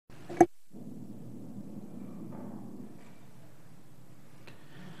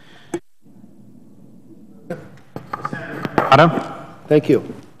Otto. Thank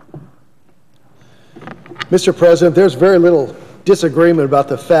you. Mr. President, there's very little disagreement about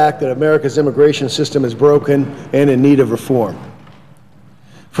the fact that America's immigration system is broken and in need of reform.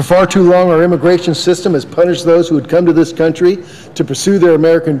 For far too long, our immigration system has punished those who would come to this country to pursue their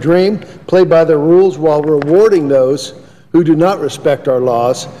American dream, play by their rules, while rewarding those who do not respect our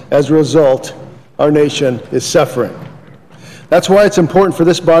laws. As a result, our nation is suffering. That's why it's important for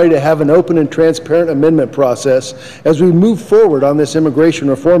this body to have an open and transparent amendment process as we move forward on this immigration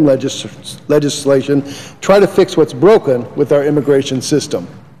reform legislation, try to fix what's broken with our immigration system.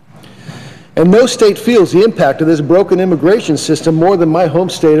 And no state feels the impact of this broken immigration system more than my home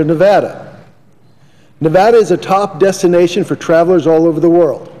state of Nevada. Nevada is a top destination for travelers all over the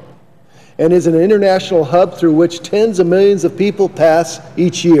world and is an international hub through which tens of millions of people pass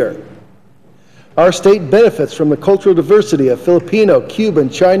each year. Our state benefits from the cultural diversity of Filipino, Cuban,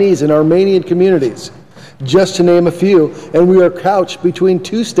 Chinese, and Armenian communities, just to name a few, and we are couched between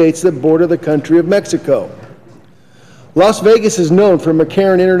two states that border the country of Mexico. Las Vegas is known for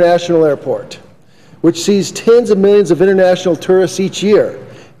McCarran International Airport, which sees tens of millions of international tourists each year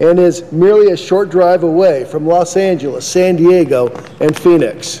and is merely a short drive away from Los Angeles, San Diego, and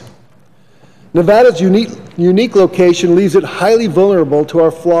Phoenix. Nevada's unique location leaves it highly vulnerable to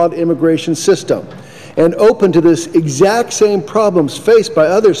our flawed immigration system and open to this exact same problems faced by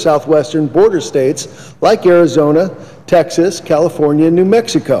other southwestern border states like Arizona, Texas, California, and New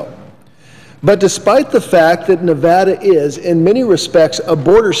Mexico. But despite the fact that Nevada is, in many respects, a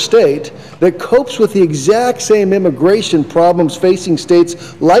border state that copes with the exact same immigration problems facing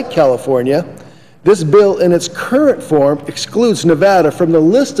states like California, this bill in its current form excludes Nevada from the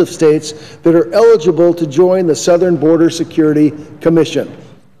list of states that are eligible to join the Southern Border Security Commission.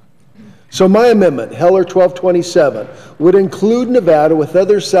 So my amendment, Heller 1227, would include Nevada with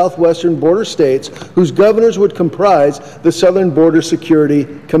other southwestern border states whose governors would comprise the Southern Border Security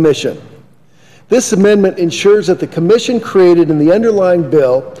Commission. This amendment ensures that the commission created in the underlying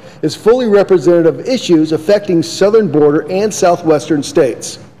bill is fully representative of issues affecting southern border and southwestern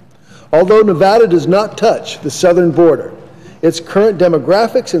states. Although Nevada does not touch the southern border, its current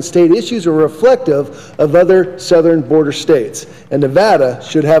demographics and state issues are reflective of other southern border states, and Nevada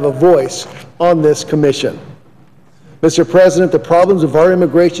should have a voice on this commission. Mr. President, the problems of our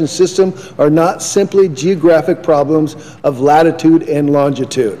immigration system are not simply geographic problems of latitude and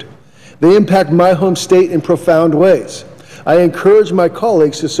longitude. They impact my home state in profound ways. I encourage my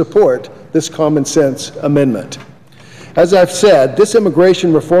colleagues to support this common sense amendment. As I've said, this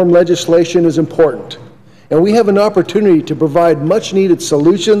immigration reform legislation is important, and we have an opportunity to provide much needed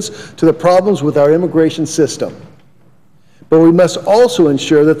solutions to the problems with our immigration system. But we must also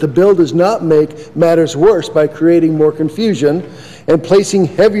ensure that the bill does not make matters worse by creating more confusion and placing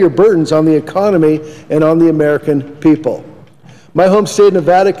heavier burdens on the economy and on the American people. My home state,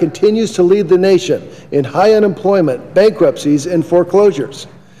 Nevada, continues to lead the nation in high unemployment, bankruptcies, and foreclosures.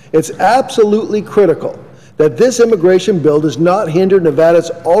 It's absolutely critical that this immigration bill does not hinder Nevada's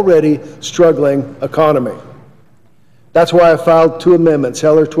already struggling economy. That's why I filed two amendments,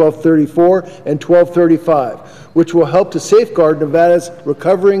 Heller 1234 and 1235, which will help to safeguard Nevada's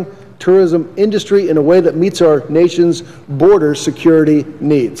recovering tourism industry in a way that meets our nation's border security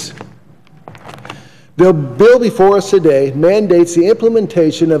needs. The bill before us today mandates the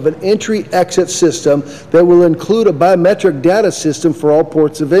implementation of an entry-exit system that will include a biometric data system for all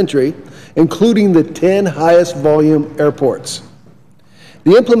ports of entry, including the 10 highest volume airports.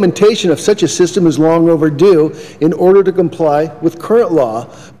 The implementation of such a system is long overdue in order to comply with current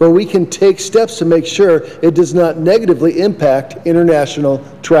law, but we can take steps to make sure it does not negatively impact international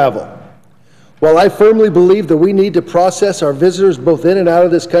travel. While I firmly believe that we need to process our visitors both in and out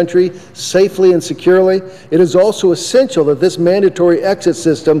of this country safely and securely, it is also essential that this mandatory exit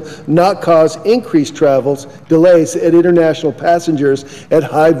system not cause increased delays at international passengers at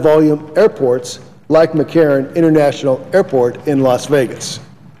high-volume airports like McCarran International Airport in Las Vegas.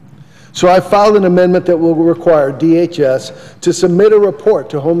 So I filed an amendment that will require DHS to submit a report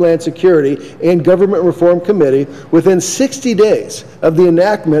to Homeland Security and Government Reform Committee within 60 days of the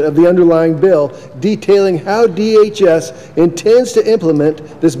enactment of the underlying bill, detailing how DHS intends to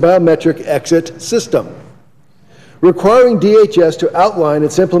implement this biometric exit system. Requiring DHS to outline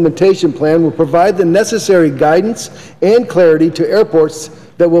its implementation plan will provide the necessary guidance and clarity to airports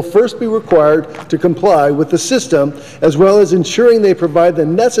that will first be required to comply with the system, as well as ensuring they provide the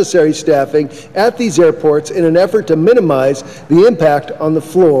necessary staffing at these airports in an effort to minimize the impact on the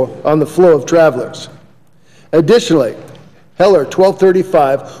flow of travelers. Additionally, Heller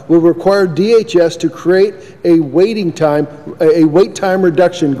 1235 will require DHS to create a wait time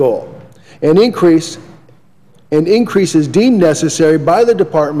reduction goal and increase and increases deemed necessary by the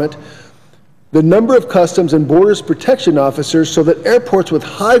Department the number of Customs and Borders Protection officers so that airports with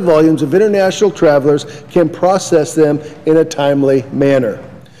high volumes of international travelers can process them in a timely manner.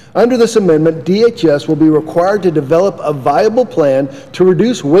 Under this amendment, DHS will be required to develop a viable plan to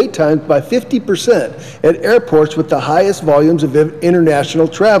reduce wait times by 50% at airports with the highest volumes of international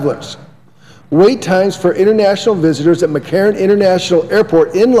travelers. Wait times for international visitors at McCarran International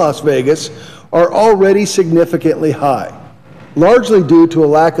Airport in Las Vegas are already significantly high, largely due to a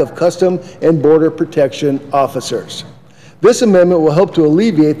lack of Customs and Border Protection officers. This amendment will help to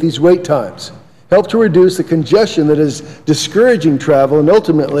alleviate these wait times, help to reduce the congestion that is discouraging travel and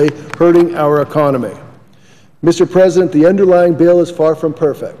ultimately hurting our economy. Mr. President, the underlying bill is far from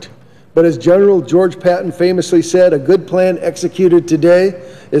perfect, but as General George Patton famously said, a good plan executed today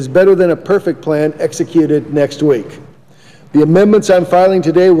is better than a perfect plan executed next week. The amendments I'm filing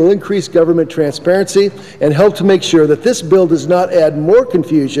today will increase government transparency and help to make sure that this bill does not add more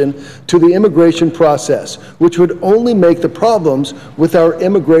confusion to the immigration process, which would only make the problems with our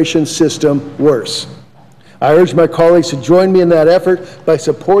immigration system worse. I urge my colleagues to join me in that effort by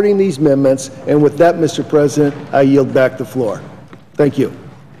supporting these amendments. And with that, Mr. President, I yield back the floor. Thank you.